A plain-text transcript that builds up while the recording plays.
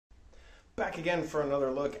Back again for another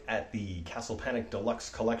look at the Castle Panic Deluxe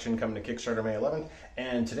Collection coming to Kickstarter May 11th.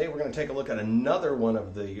 And today we're going to take a look at another one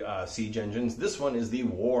of the siege engines. This one is the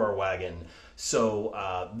War Wagon.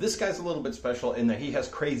 So this guy's a little bit special in that he has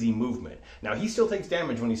crazy movement. Now he still takes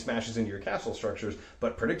damage when he smashes into your castle structures,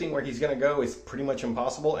 but predicting where he's going to go is pretty much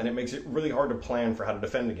impossible, and it makes it really hard to plan for how to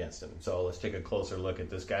defend against him. So let's take a closer look at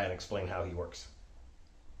this guy and explain how he works.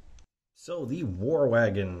 So the War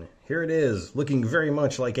Wagon, here it is, looking very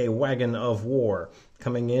much like a wagon of war,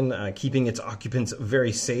 coming in, keeping its occupants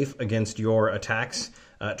very safe against your attacks.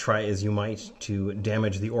 Try as you might to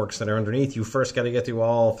damage the orcs that are underneath. You first got to get through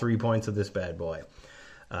all 3 points of this bad boy.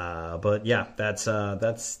 But yeah, that's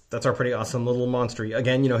our pretty awesome little monster.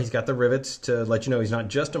 Again, you know, he's got the rivets to let you know he's not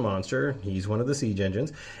just a monster. He's one of the siege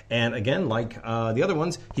engines. And again, like the other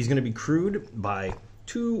ones, he's going to be crewed by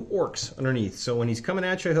 2 orcs underneath. So when he's coming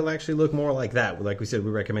at you, he'll actually look more like that. Like we said,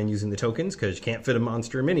 we recommend using the tokens because you can't fit a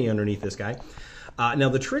monster mini underneath this guy. Now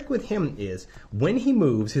the trick with him is when he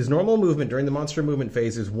moves, his normal movement during the monster movement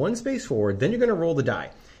phase is 1 space forward, then you're going to roll the die.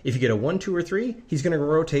 If you get a 1, 2, or 3, he's going to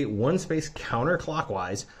rotate 1 space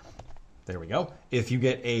counterclockwise. There we go. If you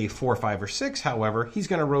get a 4, 5, or 6, however, he's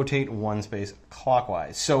going to rotate 1 space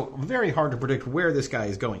clockwise. So very hard to predict where this guy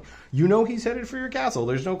is going. You know he's headed for your castle.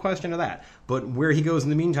 There's no question of that. But where he goes in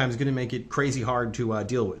the meantime is going to make it crazy hard to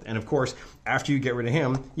deal with. And of course, after you get rid of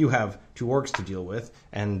him, you have 2 orcs to deal with,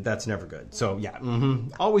 and that's never good. So yeah,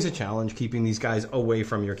 always a challenge keeping these guys away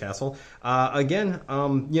from your castle. Again,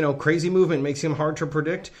 you know, crazy movement makes him hard to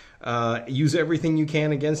predict. Use everything you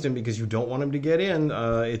can against him because you don't want him to get in.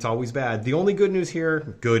 It's always bad. The only good news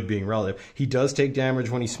here, good being relative, he does take damage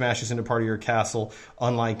when he smashes into part of your castle,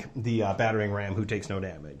 unlike the battering ram who takes no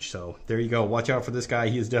damage. So there you go. Watch out for this guy.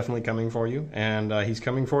 He is definitely coming for you, and he's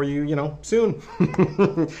coming for you, you know, soon.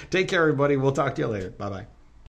 Take care, everybody. We'll talk to you later. Bye-bye.